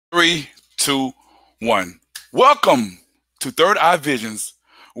3, 2, 1. Welcome to Third Eye Visions,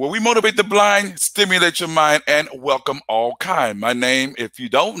 where we motivate the blind, stimulate your mind, and welcome all kind. My name, if you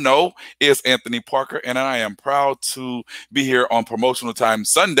don't know, is Anthony Parker, and I am proud to be here on Promotional Time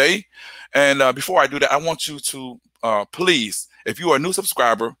Sunday. And before I do that, I want you to please, if you are a new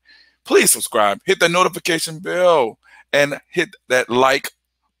subscriber, please subscribe, hit the notification bell, and hit that like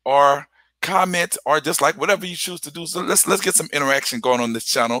or comment or dislike, whatever you choose to do. So let's get some interaction going on this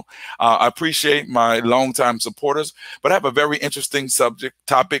channel. I appreciate my longtime supporters, but I have a very interesting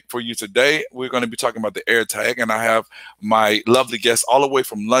topic for you today. We're going to be talking about the AirTag, and I have my lovely guest all the way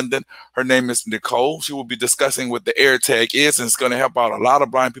from London. Her name is Nicole. She will be discussing what the AirTag is, and it's going to help out a lot of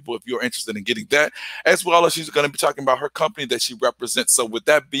blind people if you're interested in getting that, as well as she's going to be talking about her company that she represents. So with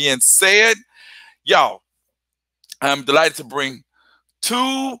that being said, y'all, I'm delighted to bring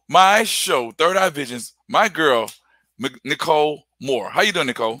to my show, Third Eye Visions, my girl, Nicole Moore. How you doing,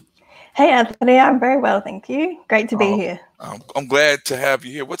 Nicole? Hey, Anthony. I'm very well, thank you. Great to be here. I'm glad to have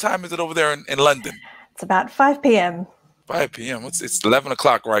you here. What time is it over there in London? It's about 5 p.m. 5 p.m. It's 11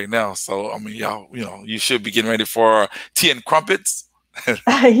 o'clock right now. So, I mean, y'all, you should be getting ready for tea and crumpets.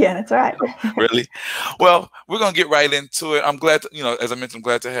 Yeah, that's right. Really? Well, we're going to get right into it. I'm glad to, as I mentioned, I'm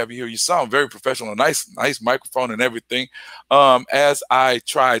glad to have you here. You sound very professional, nice microphone and everything. As I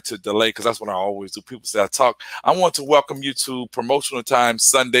try to delay, because that's what I always do. People say I talk. I want to welcome you to Promotional Time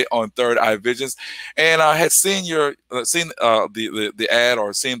Sunday on Third Eye Visions. And I had seen the ad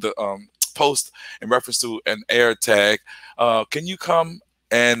or seen the post in reference to an AirTag. Can you come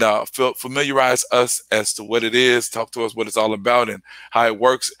and familiarize us as to what it is, talk to us what it's all about and how it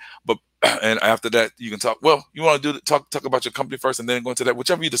works. And after that, you can talk. Well, you want to talk about your company first and then go into that,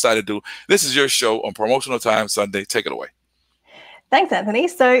 whichever you decide to do. This is your show on Promotional Time Sunday. Take it away. Thanks, Anthony.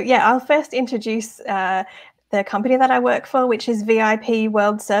 So yeah, I'll first introduce the company that I work for, which is VIP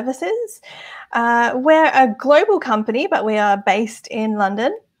World Services. We're a global company, but we are based in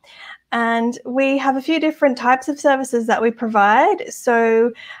London. And we have a few different types of services that we provide.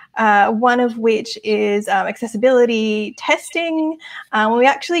 So one of which is accessibility testing. We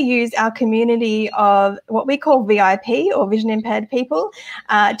actually use our community of what we call VIP or vision impaired people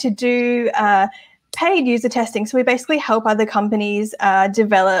to do paid user testing. So we basically help other companies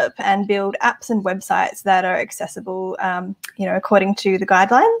develop and build apps and websites that are accessible, according to the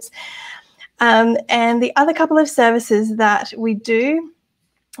guidelines. And the other couple of services that we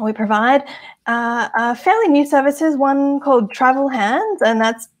provide fairly new services, one called Travel Hands, and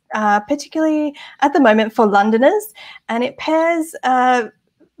that's particularly at the moment for Londoners, and it pairs a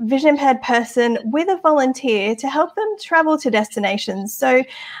vision impaired person with a volunteer to help them travel to destinations. So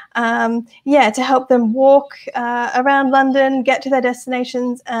to help them walk around London, get to their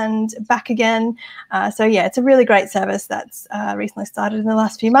destinations and back again. It's a really great service that's recently started in the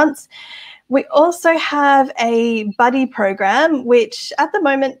last few months. We also have a buddy program, which at the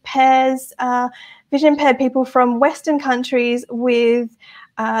moment pairs vision impaired people from Western countries with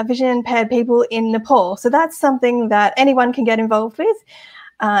vision impaired people in Nepal. So that's something that anyone can get involved with.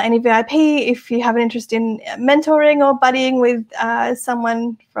 Any VIP, if you have an interest in mentoring or buddying with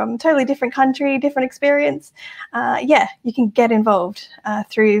someone from a totally different country, different experience, you can get involved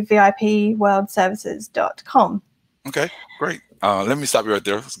through vipworldservices.com. Okay, great. Let me stop you right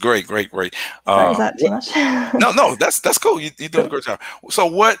there. It's great. Sorry, is that too much? No, that's cool. You're doing a great job. So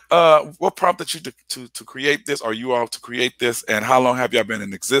what prompted you to create this, or you all to create this, and how long have y'all been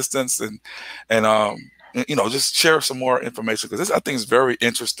in existence? And just share some more information, because this, I think, is very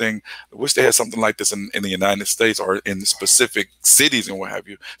interesting. I wish they had something like this in the United States or in specific cities and what have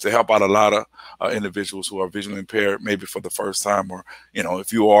you, to help out a lot of individuals who are visually impaired, maybe for the first time, or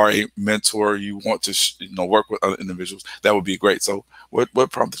if you are a mentor, you want to work with other individuals, that would be great. So what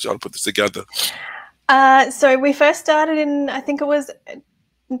prompted y'all to put this together? So we first started in, I think it was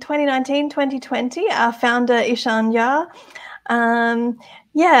in 2019, 2020. Our founder, Ishan Yar,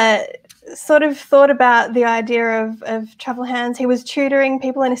 sort of thought about the idea of Travel Hands. He was tutoring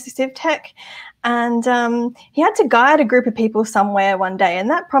people in assistive tech, and he had to guide a group of people somewhere one day, and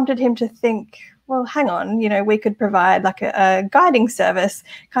that prompted him to think, well, hang on, we could provide like a guiding service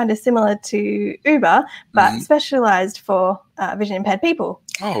kind of similar to Uber, but specialized for vision impaired people.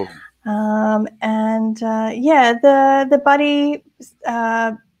 Oh. The buddy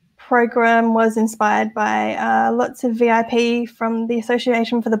program was inspired by lots of VIP from the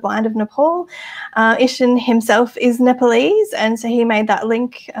Association for the Blind of Nepal. Ishan himself is Nepalese, and so he made that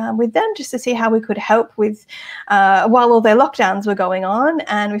link with them just to see how we could help with while all their lockdowns were going on.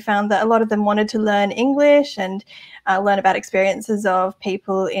 And we found that a lot of them wanted to learn English and learn about experiences of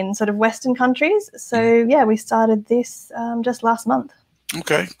people in sort of Western countries. So yeah, we started this just last month.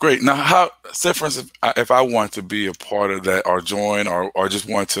 Okay, great. Now, how, say for instance, if I want to be a part of that or join or just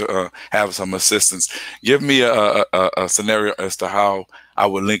want to have some assistance, give me a scenario as to how I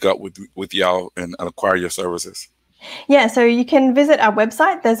would link up with y'all and acquire your services. Yeah, so you can visit our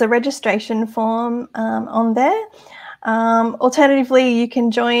website. There's a registration form on there. Alternatively, you can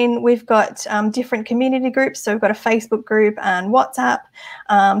join. We've got different community groups. So we've got a Facebook group and WhatsApp.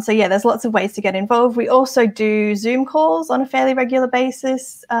 So yeah, there's lots of ways to get involved. We also do Zoom calls on a fairly regular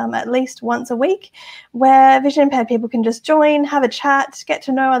basis, at least once a week, where vision impaired people can just join, have a chat, get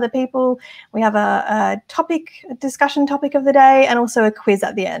to know other people. We have a discussion topic of the day, and also a quiz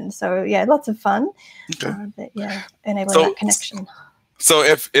at the end. So yeah, lots of fun. Okay. But yeah, enabling that connection. So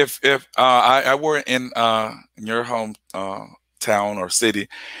if I were in your home town or city,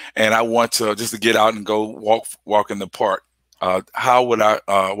 and I want to just to get out and go walk in the park, how would I?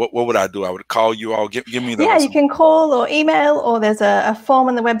 What would I do? I would call you all. Give me the. Yeah, you can call or email, or there's a form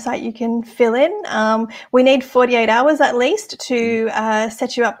on the website you can fill in. We need 48 hours at least to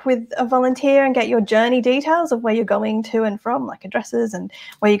set you up with a volunteer and get your journey details of where you're going to and from, like addresses and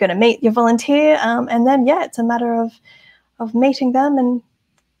where you're going to meet your volunteer. And then, yeah, it's a matter of meeting them and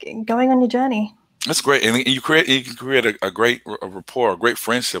going on your journey. That's great, and you can create a great rapport, a great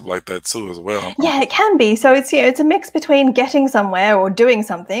friendship like that too, as well. Yeah, it can be. So it's it's a mix between getting somewhere or doing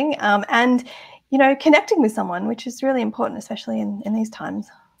something, and connecting with someone, which is really important, especially in these times.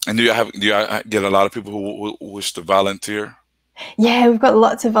 And do you get a lot of people who wish to volunteer? Yeah, we've got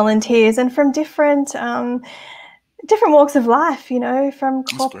lots of volunteers, and from different walks of life. From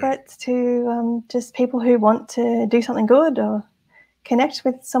corporates to just people who want to do something good or connect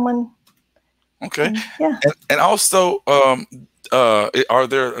with someone. Okay. Yeah. And also, are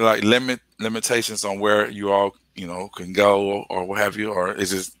there like limitations on where you all can go or what have you, or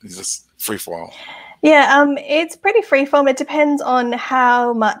is it just free for all? Yeah, it's pretty freeform. It depends on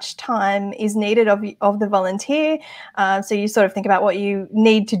how much time is needed of the volunteer. So you sort of think about what you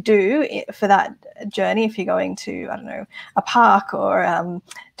need to do for that journey. If you're going to, I don't know, a park or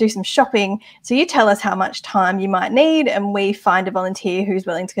do some shopping. So you tell us how much time you might need, and we find a volunteer who's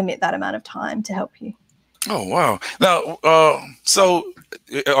willing to commit that amount of time to help you. Oh, wow. Now, so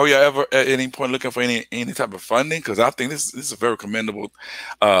are you ever at any point looking for any type of funding? Because I think this is a very commendable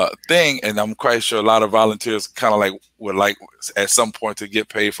thing, and I'm quite sure a lot of volunteers kind of would like at some point to get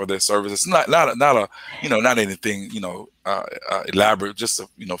paid for their services. Not anything elaborate, just a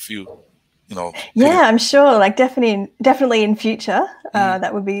few. Yeah, I'm sure. Like definitely in future,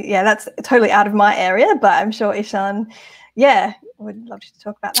 that would be that's totally out of my area, but I'm sure Ishan, would love to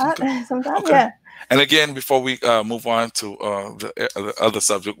talk about that sometime. Okay. Yeah. And again, before we move on to the other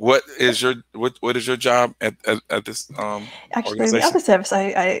subject, what is your job at this Actually, the other service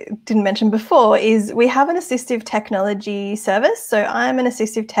I didn't mention before is we have an assistive technology service. So I'm an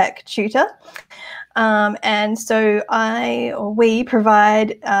assistive tech tutor. And so we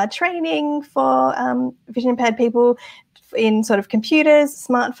provide training for vision impaired people in sort of computers,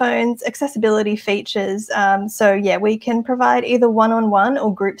 smartphones, accessibility features. So yeah, we can provide either one-on-one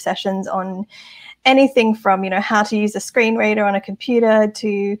or group sessions on anything from how to use a screen reader on a computer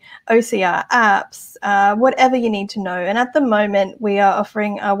to OCR apps, whatever you need to know. And at the moment, we are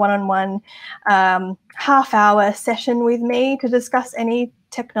offering a one-on-one half-hour session with me to discuss any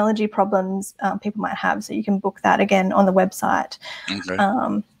technology problems people might have. So you can book that again on the website.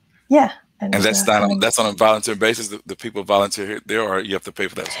 Okay. Yeah. And that's that's on a volunteer basis. The people volunteer here there, or you have to pay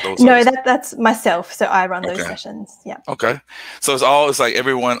for that? No, that's myself. So I run those sessions. Yeah. Okay. So it's like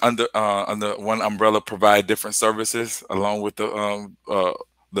everyone under one umbrella provide different services along with the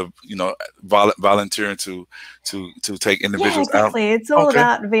volunteering to take individuals out. Exactly. It's all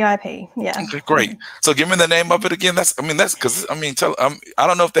about VIP. Yeah. Okay, great. So give me the name of it again. That's because I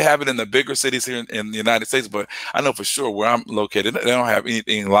don't know if they have it in the bigger cities here in the United States, but I know for sure where I'm located, they don't have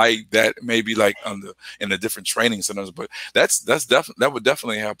anything like that. Maybe like in the different training centers, but that would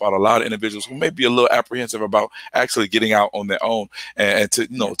definitely help out a lot of individuals who may be a little apprehensive about actually getting out on their own, and to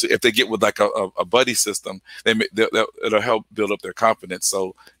if they get with like a buddy system, it'll help build up their confidence.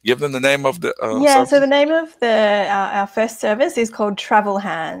 So give them the name of the service. So the name of our first service is called Travel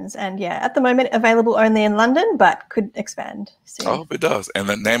Hands, and at the moment available only in London, but could expand soon. I hope it does. And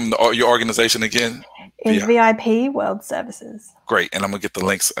the name of your organization again is VIP World Services. Great, and I'm gonna get the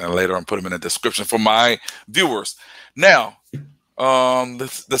links later and put them in the description for my viewers. Now,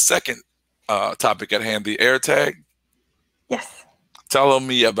 the second topic at hand, the AirTag. Yes. Tell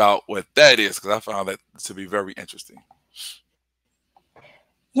me about what that is, because I found that to be very interesting.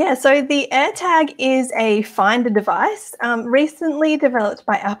 Yeah, so the AirTag is a finder device recently developed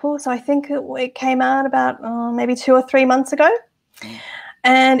by Apple. So I think it came out about maybe 2 or 3 months ago.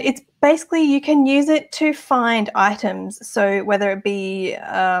 And it's basically, you can use it to find items. So whether it be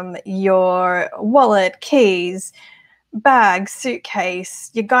your wallet, keys, bag, suitcase,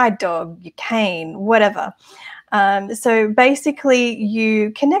 your guide dog, your cane, whatever. So basically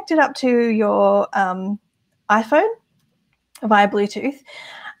you connect it up to your iPhone via Bluetooth.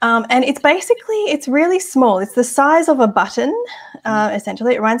 And it's really small. It's the size of a button,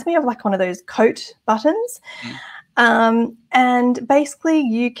 essentially. It reminds me of like one of those coat buttons. And basically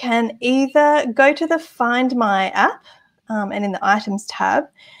you can either go to the Find My app and in the Items tab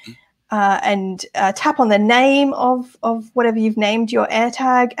and tap on the name of whatever you've named your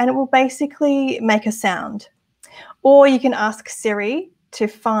AirTag, and it will basically make a sound. Or you can ask Siri to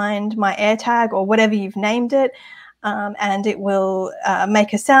find my AirTag or whatever you've named it, and it will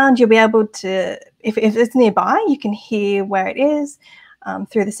make a sound. You'll be able to, if it's nearby, you can hear where it is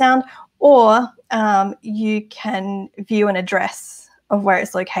through the sound, or you can view an address of where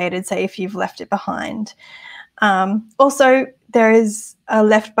it's located, say if you've left it behind. Also, there is a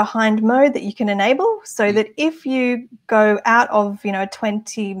left behind mode that you can enable, so that if you go out of, a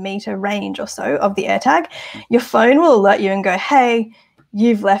 20-meter range or so of the AirTag, your phone will alert you and go, hey,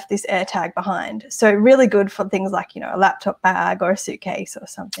 you've left this AirTag behind. So really good for things like, a laptop bag or a suitcase or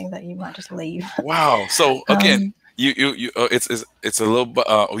something that you might just leave. Wow. So again, it's a little,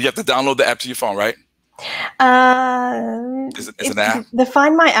 you have to download the app to your phone, right? It's an app? The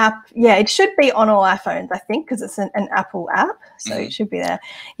Find My app, it should be on all iPhones, I think, because it's an Apple app, so it should be there.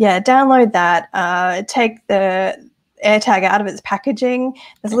 Yeah, download that. Take the AirTag out of its packaging.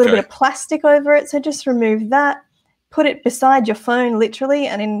 There's a little bit of plastic over it, so just remove that. Put it beside your phone, literally,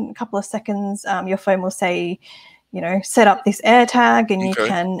 and in a couple of seconds, your phone will say, set up this AirTag, and you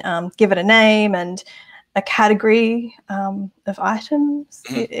can give it a name and a category of items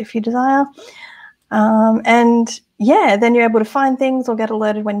if you desire. Then you're able to find things or get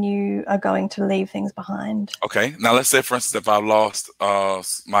alerted when you are going to leave things behind. Okay. Now let's say, for instance, if I've lost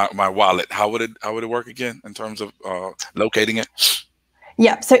my wallet, how would it work again in terms of locating it?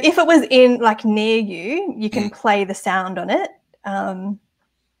 Yeah. So if it was in like near you, you can play the sound on it.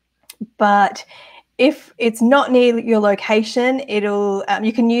 But if it's not near your location, it'll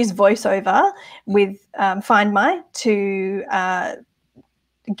you can use VoiceOver with Find My to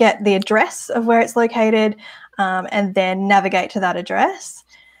get the address of where it's located and then navigate to that address.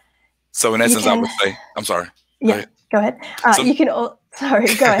 So in essence, I would say, I'm sorry. Yeah, go ahead. You can, sorry,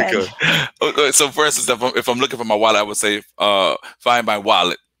 go ahead. So for instance, if I'm looking for my wallet, I would say, find my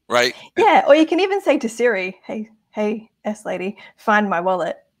wallet, right? Yeah, or you can even say to Siri, hey, S lady, find my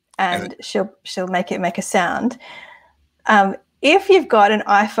wallet, and she'll make a sound. If you've got an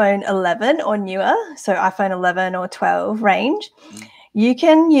iPhone 11 or newer, so iPhone 11 or 12 range, you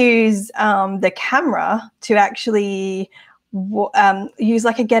can use the camera to actually use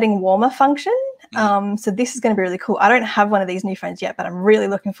like a getting warmer function. So this is going to be really cool. I don't have one of these new phones yet, but I'm really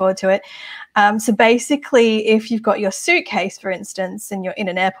looking forward to it. So basically, if you've got your suitcase, for instance, and you're in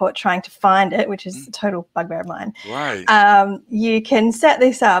an airport trying to find it, which is a total bugbear of mine, right? You can set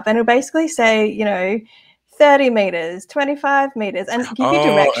this up and it'll basically say, 30 meters, 25 meters, and give you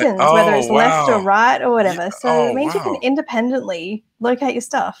directions, whether it's left or right or whatever. So it means you can independently locate your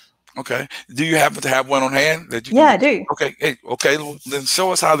stuff. Okay. Do you happen to have one on hand that you I do. Okay. Hey, okay. Well, then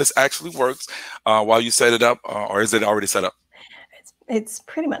show us how this actually works while you set it up, or is it already set up? It's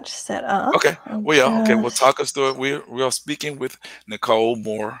pretty much set up. Okay. Well, yeah. Okay. Well, talk us through it. We are speaking with Nicole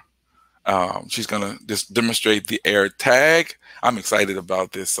Moore. She's gonna just demonstrate the AirTag. I'm excited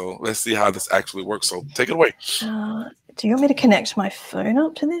about this, so let's see how this actually works. So take it away. Do you want me to connect my phone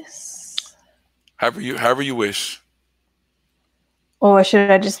up to this? However you wish. Or should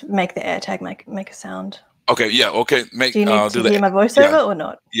I just make the AirTag make a sound? Okay. Yeah. Okay. Do you need to hear my voiceover or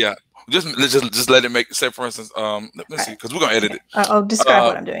not? Yeah. Just let it make. Say for instance, let me see, because we're gonna edit it. I'll describe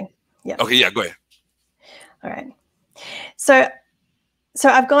what I'm doing. Yeah. Okay. Yeah. Go ahead. All right. So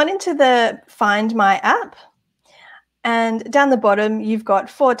I've gone into the Find My app, and down the bottom you've got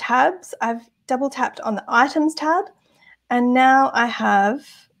 4 tabs. I've double tapped on the Items tab, and now I have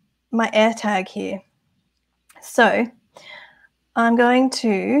my AirTag here. So I'm going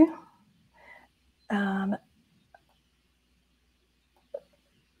to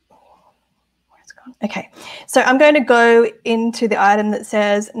okay. So I'm going to go into the item that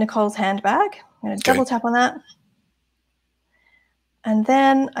says Nicole's handbag. I'm going to double tap on that. And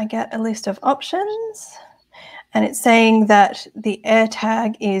then I get a list of options, and it's saying that the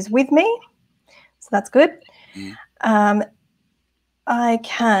AirTag is with me. So that's good. I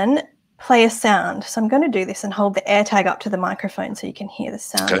can play a sound. So I'm going to do this and hold the AirTag up to the microphone so you can hear the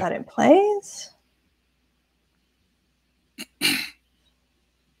sound that it plays.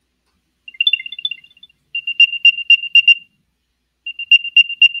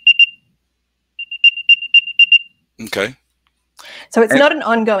 Okay. So it's And not an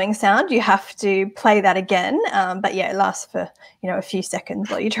ongoing sound. You have to play that again. But yeah, it lasts for, a few seconds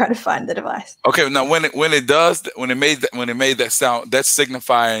while you try to find the device. okay, now when it made that sound, that's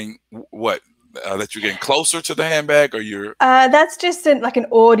signifying what? That you're getting closer to the handbag, or you're That's just like an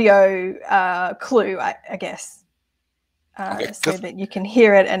audio clue, I guess. okay, So that you can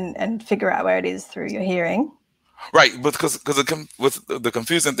hear it and figure out where it is through your hearing. right, because with the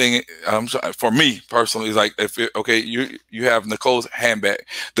confusing thing, for me personally, is like okay, you have Nicole's handbag.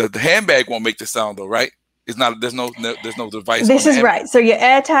 The handbag won't make the sound though, right? It's not. There's no device on This the is handbag. right. So your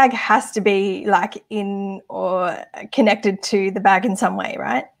AirTag has to be like in or connected to the bag in some way,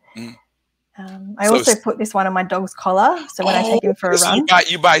 right? Mm. I So also put this one on my dog's collar. So when I take him for a so run,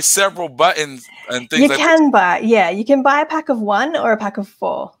 you buy several buttons and things you like this. can buy, you can buy a pack of 1 or a pack of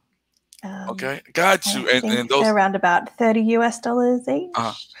 4. Okay, got you. I think they're around about $30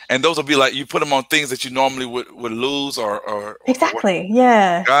 each. And those will be like you put them on things that you normally would lose or Exactly.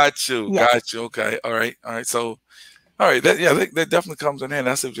 Yeah. got you, Yeah. got you. Okay, all right, all right. So, all right, that definitely comes in handy.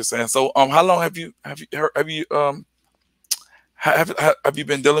 That's what you're saying. So, how long have you have you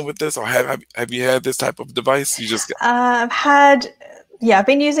been dealing with this, or have you had this type of device? You just I've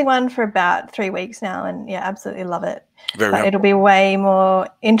been using one for about 3 weeks now, and yeah, absolutely love it. very But it'll be way more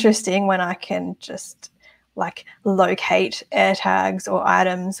interesting when I can just like locate AirTags or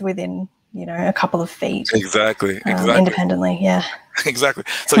items within, a couple of feet. exactly. Independently. Yeah. Exactly.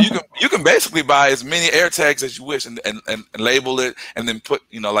 So you can basically buy as many AirTags as you wish and label it and then put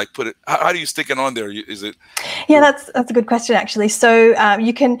put it. How do you stick it on there? Is it? Yeah, that's a good question actually. So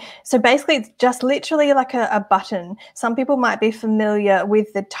so basically it's just literally like a button. Some people might be familiar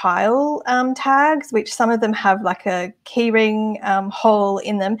with the tile tags, which some of them have like a keyring hole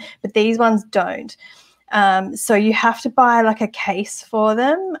in them, but these ones don't. So you have to buy like a case for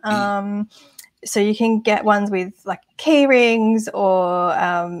them. So you can get ones with like key rings or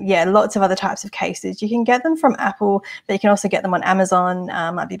lots of other types of cases. You can get them from Apple, but you can also get them on Amazon.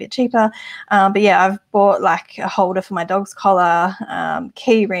 Might be a bit cheaper. But yeah, I've bought like a holder for my dog's collar,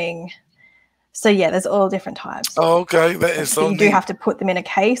 key ring. So yeah, there's all different types. Oh, okay, that is so you neat. do have to put them in a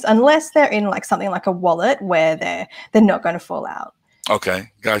case unless they're in like something like a wallet where they're not going to fall out.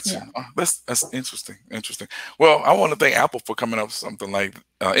 Okay, gotcha. Yeah. Oh, that's interesting. Interesting. Well, I want to thank Apple for coming up with something like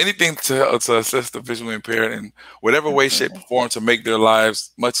anything to assist the visually impaired in whatever way, shape, or form to make their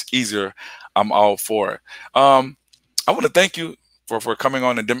lives much easier. I'm all for it. I want to thank you for coming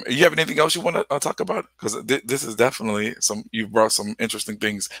on. And you have anything else you want to talk about? Because this is definitely you've brought some interesting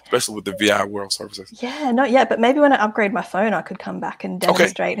things, especially with the VI World Services. Yeah, not yet, but maybe when I upgrade my phone, I could come back and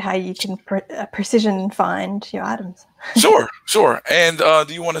demonstrate how you can precision find your items. Sure. And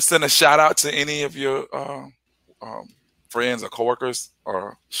do you want to send a shout out to any of your friends or coworkers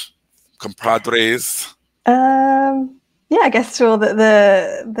or compadres? Yeah, I guess to all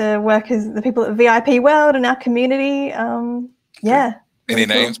the workers, the people at VIP World and our community. Yeah. Any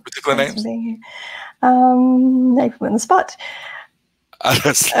names, particular names? They put me on the spot.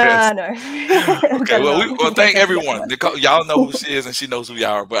 No. Okay. Well, thank everyone. Nicole, y'all know who she is, and she knows who y'all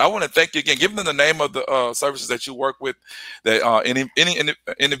are. But I want to thank you again. Give them the name of the services that you work with, that any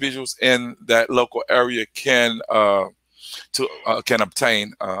individuals in that local area can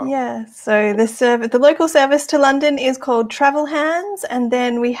obtain. Yeah. So the local service to London is called Travel Hands, and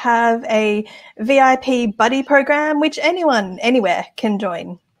then we have a VIP buddy program, which anyone anywhere can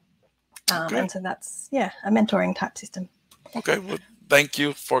join. And so that's a mentoring type system. Okay. Well, thank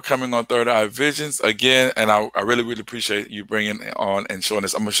you for coming on Third Eye Visions again, and I really, really appreciate you bringing it on and showing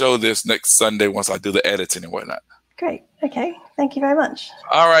this. I'm gonna show this next Sunday once I do the editing and whatnot. Great. Okay. Thank you very much.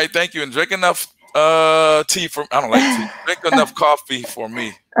 All right. Thank you, and drink enough tea for. I don't like tea. Drink enough coffee for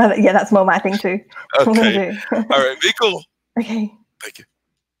me. Yeah, that's more my thing too. Okay. All right. Be cool. Okay. Thank you.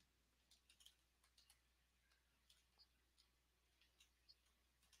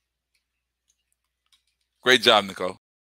 Great job, Nicole.